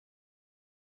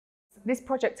this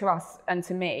project to us and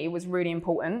to me was really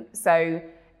important. So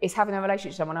it's having a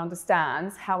relationship with someone who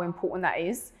understands how important that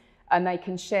is, and they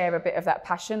can share a bit of that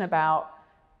passion about,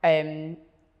 kind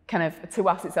of, to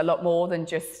us, it's a lot more than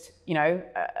just, you know,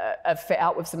 a fit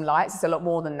out with some lights. It's a lot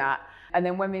more than that. And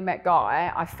then when we met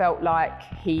Guy, I felt like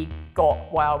he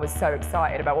got why I was so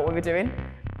excited about what we were doing,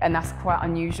 and that's quite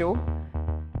unusual.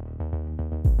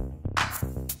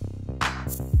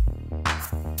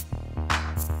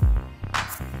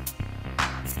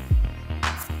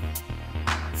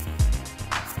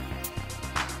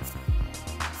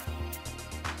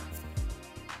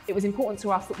 It was important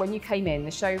to us that when you came in,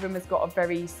 the showroom has got a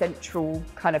very central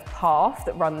kind of path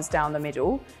that runs down the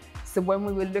middle. So when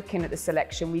we were looking at the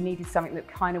selection, we needed something that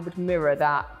kind of would mirror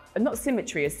that, and not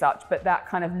symmetry as such, but that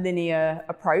kind of linear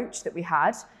approach that we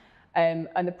had. And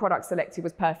the product selected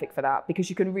was perfect for that, because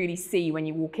you can really see when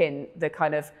you walk in the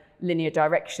kind of linear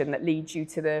direction that leads you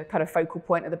to the kind of focal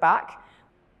point at the back.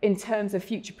 In terms of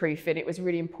future-proofing, it was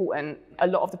really important. A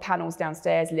lot of the panels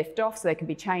downstairs lift off so they can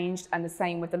be changed, and the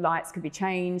same with the lights can be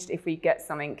changed. If we get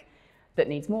something that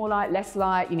needs more light, less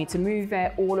light, you need to move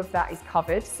it, all of that is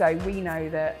covered. So we know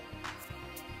that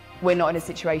we're not in a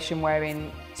situation where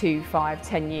in 2, 5,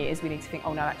 10 years we need to think,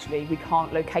 oh no, actually we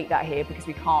can't locate that here because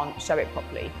we can't show it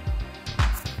properly.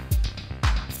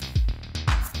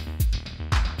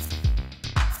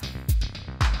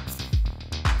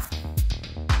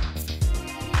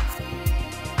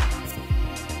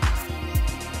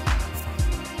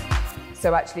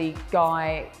 So actually,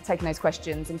 Guy taking those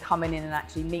questions and coming in and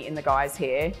actually meeting the guys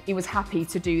here, he was happy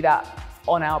to do that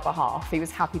on our behalf. He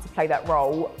was happy to play that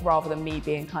role rather than me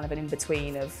being kind of an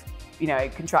in-between of, you know,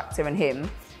 contractor and him,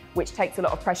 which takes a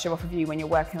lot of pressure off of you when you're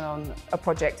working on a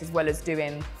project as well as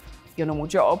doing your normal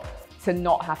job, to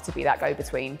not have to be that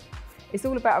go-between. It's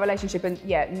all about a relationship, and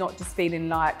yeah, not just feeling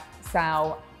like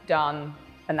Sal, done,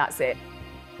 and that's it.